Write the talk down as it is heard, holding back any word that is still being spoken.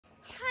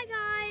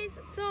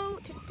guys, so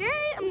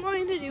today I'm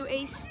going to do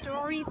a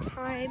story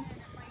time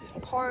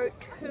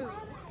part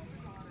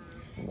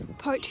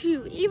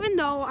 2, even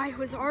though I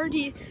was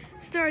already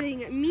starting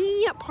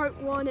me part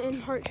 1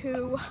 and part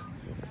 2.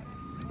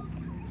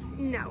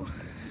 No,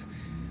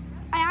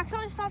 I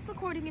actually stopped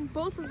recording in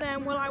both of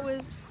them while I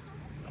was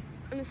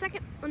on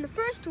the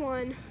first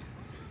one.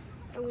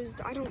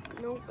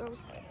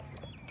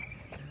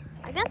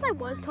 I guess I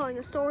was telling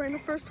a story in the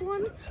first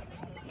one.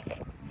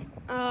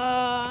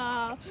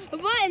 But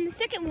in the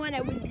second one,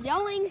 I was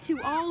yelling to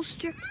all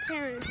strict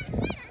parents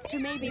to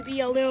maybe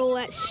be a little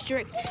less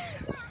strict.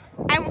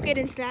 I won't get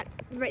into that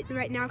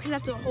right now because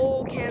that's a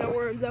whole can of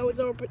worms that was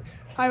open.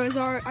 That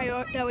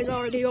was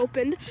already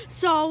opened.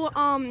 So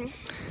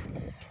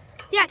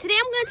yeah, today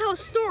I'm gonna tell a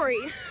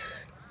story.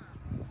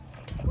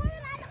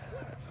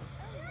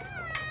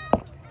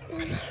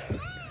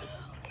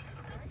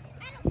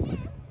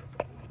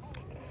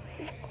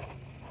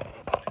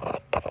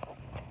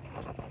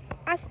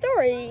 A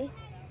story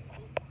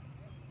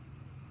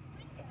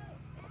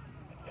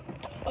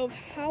of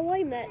how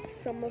I met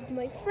some of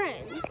my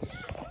friends.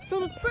 So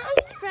the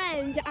first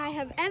friend I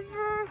have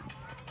ever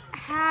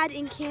had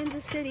in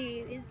Kansas City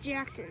is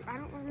Jackson. I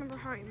don't remember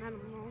how I met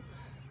him though.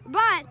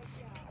 But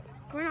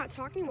we're not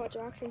talking about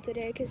Jackson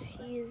today because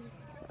he is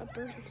a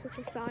burden to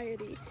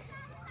society.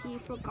 He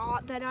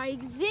forgot that I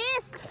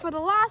exist for the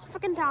last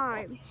freaking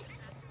time.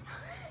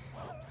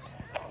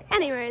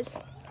 Anyways,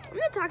 I'm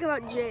gonna talk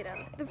about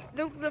Jada,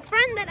 the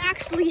friend that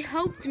actually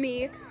helped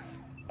me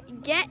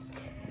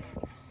get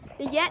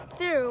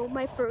through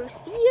my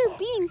first year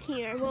being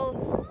here.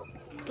 Well,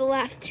 the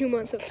last 2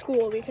 months of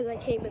school because I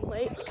came in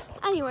late.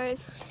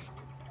 Anyways,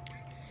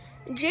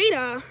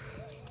 Jada.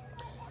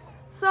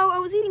 So I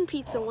was eating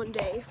pizza one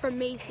day from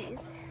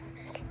Macy's,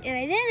 and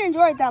I didn't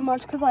enjoy it that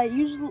much because I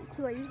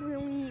usually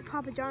only eat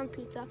Papa John's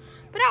pizza,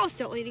 but I was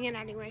still eating it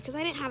anyway because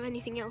I didn't have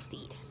anything else to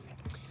eat.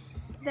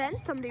 Then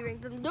somebody rang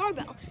the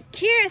doorbell.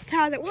 Curious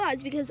how that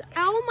was because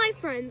all my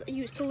friends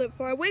used to live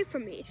far away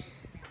from me.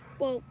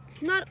 Well,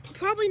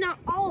 probably not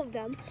all of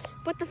them,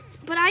 but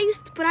I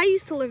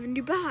used to live in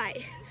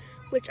Dubai,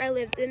 which I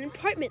lived in an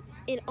apartment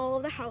in all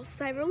of the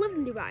houses I ever lived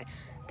in Dubai.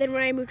 Then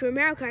when I moved to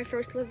America, I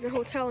first lived in a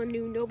hotel and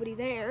knew nobody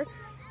there.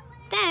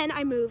 Then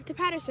I moved to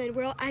Patterson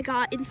where I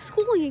got in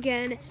schooling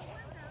again,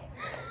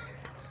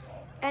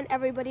 and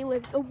everybody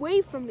lived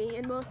away from me,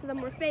 and most of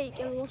them were fake,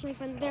 and most of my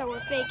friends there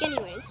were fake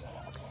anyways.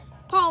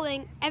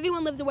 Pauling,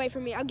 everyone lived away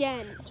from me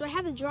again, so I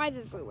had to drive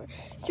everywhere.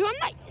 So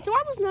I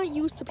was not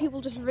used to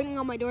people just ringing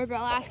on my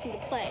doorbell asking to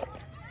play.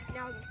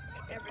 Now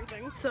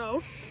everything.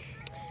 So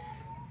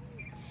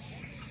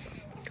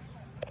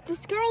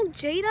this girl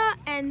Jada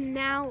and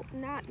Natalie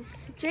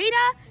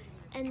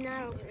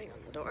ring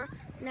on the door.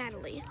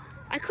 Natalie.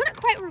 I couldn't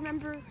quite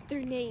remember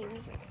their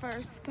names at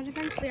first, but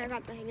eventually I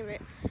got the hang of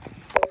it.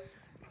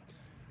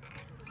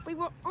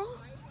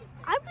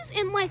 I was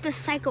in like the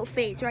psycho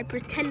phase where I'd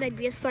pretend I'd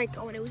be a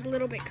psycho, and it was a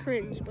little bit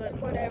cringe, but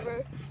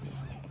whatever.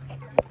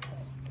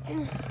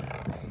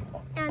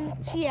 And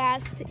she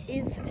asked,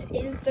 is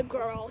the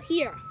girl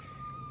here?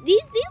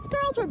 These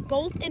girls were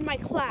both in my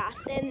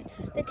class, and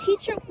the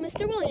teacher,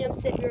 Mr.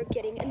 Williams, said we were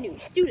getting a new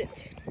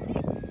student.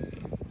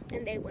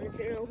 And they wanted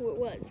to know who it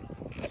was.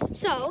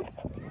 So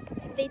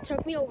they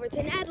took me over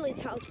to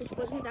Natalie's house, which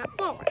wasn't that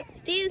far.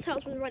 Dana's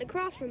house was right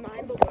across from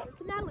mine, but we went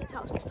to Natalie's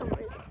house for some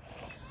reason.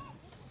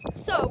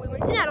 So we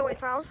went to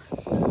Natalie's house,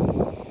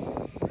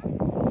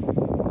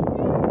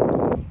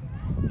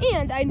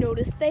 and I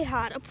noticed they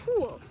had a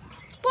pool.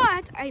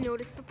 But I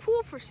noticed the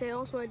pool for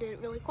sale, so I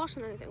didn't really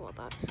question anything about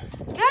that.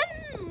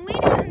 Then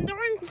later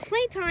during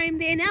playtime,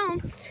 they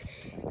announced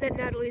that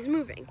Natalie's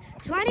moving.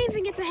 So I didn't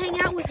even get to hang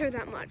out with her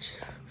that much.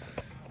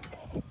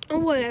 Or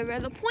whatever.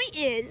 The point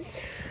is,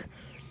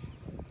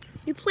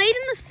 we played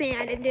in the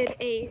sand and did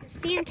a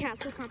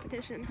sandcastle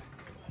competition,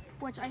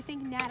 which I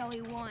think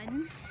Natalie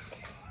won.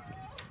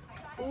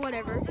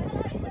 Whatever.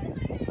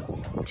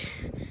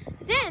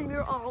 Then we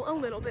were all a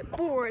little bit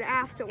bored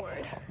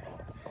afterward.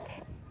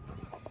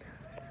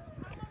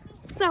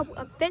 So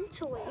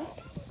eventually,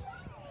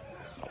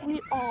 we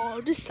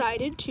all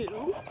decided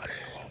to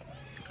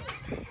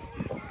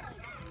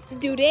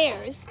do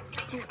dares.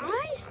 And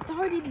I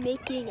started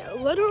making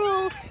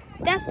literal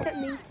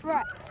destiny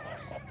threats.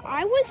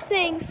 I was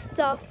saying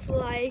stuff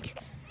like,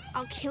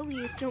 I'll kill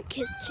you if you don't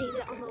kiss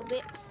Jada on the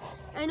lips.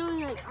 I know,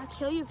 like, I'll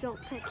kill you if you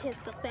don't kiss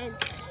the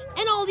fence.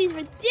 And all these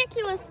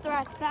ridiculous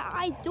threats that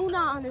I do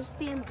not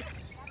understand.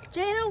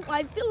 Jada,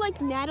 I feel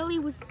like Natalie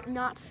was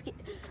not scared.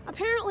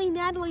 Apparently,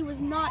 Natalie was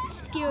not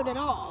scared at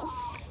all.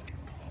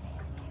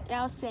 And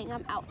I was saying,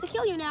 I'm out to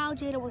kill you now.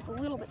 Jada was a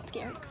little bit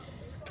scared.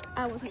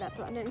 I wasn't that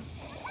threatening.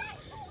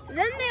 Then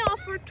they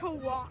offered to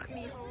walk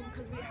me home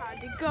because we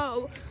had to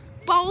go.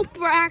 Both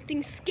were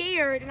acting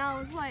scared, and I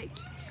was like,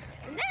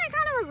 and then I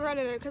kind of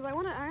regretted it because I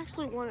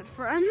actually wanted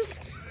friends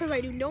because I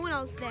knew no one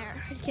else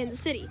there in Kansas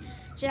City.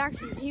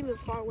 Jackson, he lived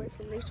far away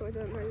from me, so it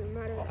doesn't really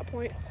matter at that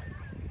point.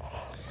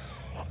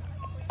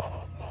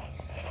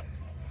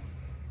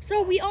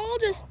 So we all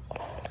just,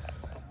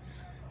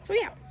 so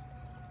yeah.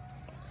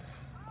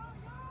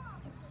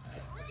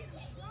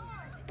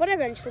 But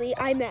eventually,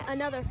 I met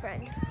another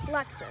friend,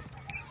 Alexis.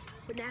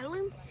 With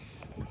Natalie?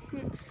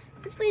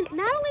 Actually,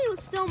 Natalie was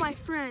still my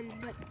friend,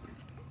 but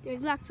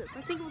there's Alexis.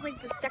 I think it was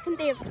like the second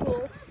day of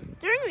school.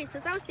 During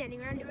recess, I was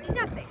standing around doing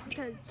nothing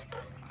because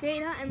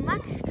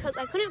because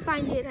I couldn't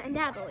find Jada and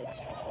Natalie.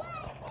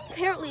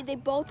 Apparently, they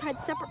both had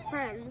separate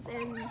friends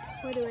and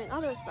were doing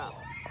other stuff.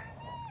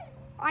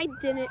 I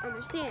didn't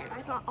understand.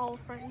 I thought all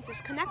friends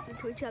just connected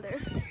to each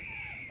other.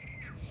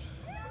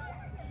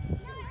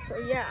 So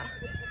yeah.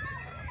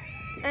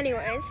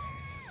 Anyways,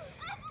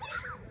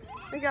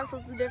 I guess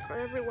it's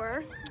different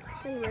everywhere.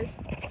 Anyways,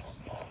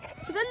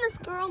 so then this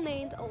girl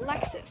named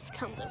Alexis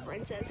comes over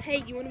and says,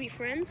 "Hey, you want to be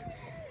friends?"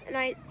 And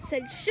I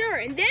said, "Sure."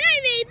 And then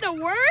I made the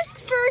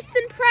worst first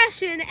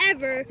impression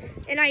ever.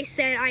 And I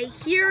said, "I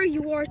hear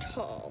you are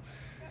tall."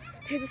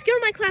 There's this girl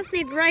in my class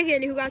named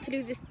Reagan who got to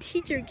do this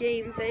teacher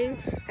game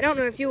thing. I don't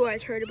know if you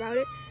guys heard about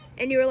it.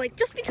 And you were like,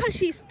 just because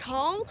she's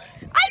tall?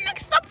 I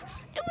mixed up.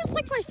 It was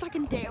like my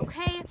second day,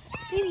 okay?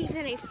 Maybe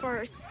even a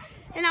first.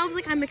 And I was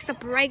like, I mixed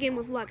up Reagan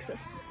with Lexus.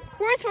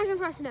 Worst first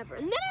impression ever.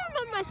 And then I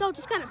remember myself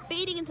just kind of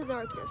fading into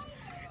darkness.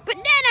 But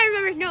then I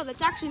remembered, no,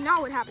 that's actually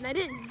not what happened. I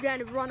didn't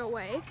then run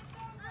away.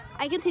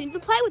 I continued to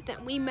play with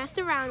them. We messed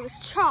around with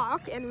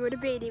chalk and we were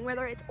debating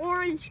whether it's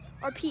orange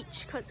or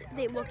peach because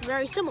they looked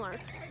very similar.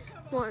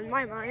 Well, in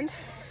my mind.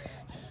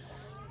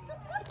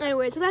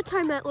 Anyway, so that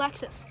time I met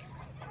Lexus.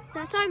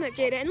 That time I met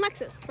Jada and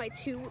Lexus, my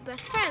two best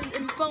friends,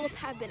 and both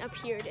have been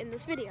appeared in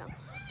this video.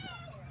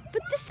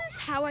 But this is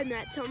how I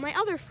met some of my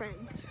other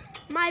friends.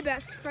 My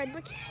best friend,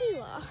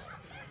 Michaela.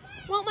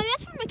 Well, my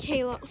best friend,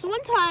 Michaela, so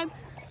one time,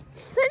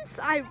 since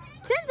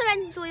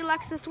eventually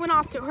Lexus went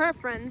off to her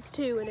friends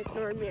too and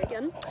ignored me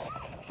again,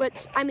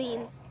 which, I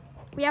mean,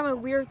 we have a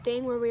weird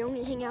thing where we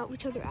only hang out with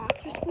each other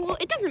after school.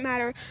 It doesn't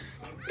matter.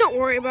 Don't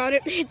worry about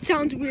it. It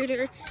sounds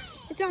weirder.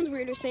 It sounds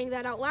weirder saying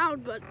that out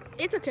loud, but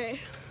it's okay.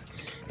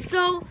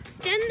 So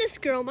then this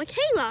girl,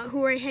 Michaela,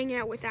 who I hang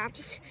out with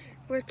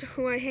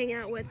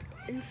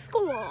in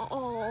school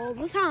all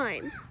the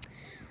time,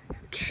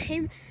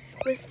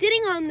 was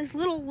sitting on this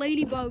little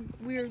ladybug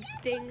weird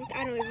thing.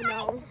 I don't even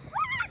know.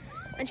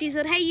 And she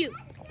said, "Hey, you,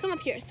 come up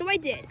here." So I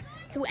did.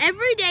 So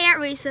every day at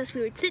recess,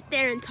 we would sit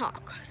there and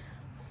talk.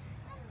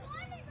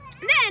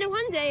 And then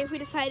one day we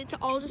decided to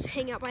all just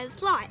hang out by the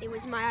slide. It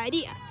was my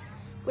idea,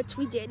 which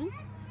we did.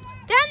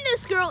 Then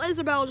this girl,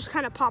 Isabel, just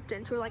kind of popped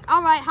in. She was like,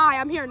 "All right, hi,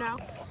 I'm here now."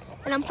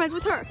 And I'm friends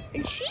with her.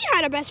 And she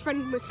had a best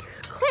friend with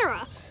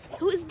Clara,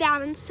 who is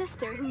Davin's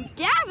sister, who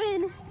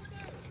Davin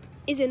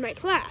is in my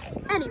class.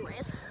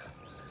 Anyways,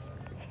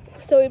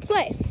 so we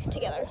play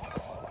together.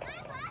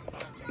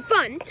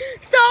 Fun.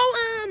 So,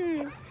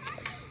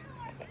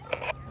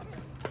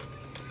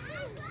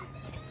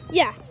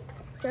 yeah.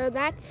 So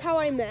that's how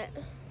I met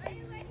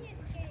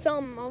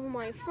some of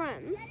my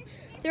friends.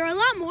 There are a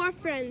lot more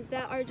friends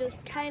that are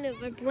just kind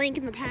of a blank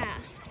in the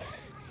past.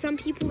 Some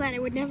people that I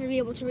would never be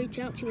able to reach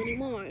out to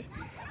anymore.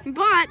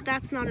 But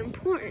that's not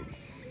important.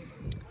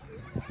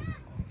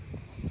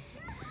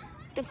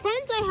 The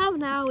friends I have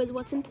now is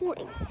what's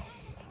important.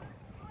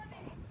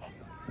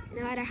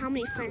 No matter how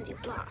many friends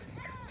you've lost.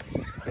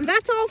 And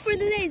that's all for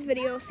today's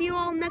video. See you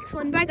all next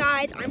one. Bye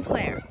guys, I'm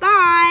Claire.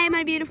 Bye,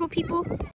 my beautiful people.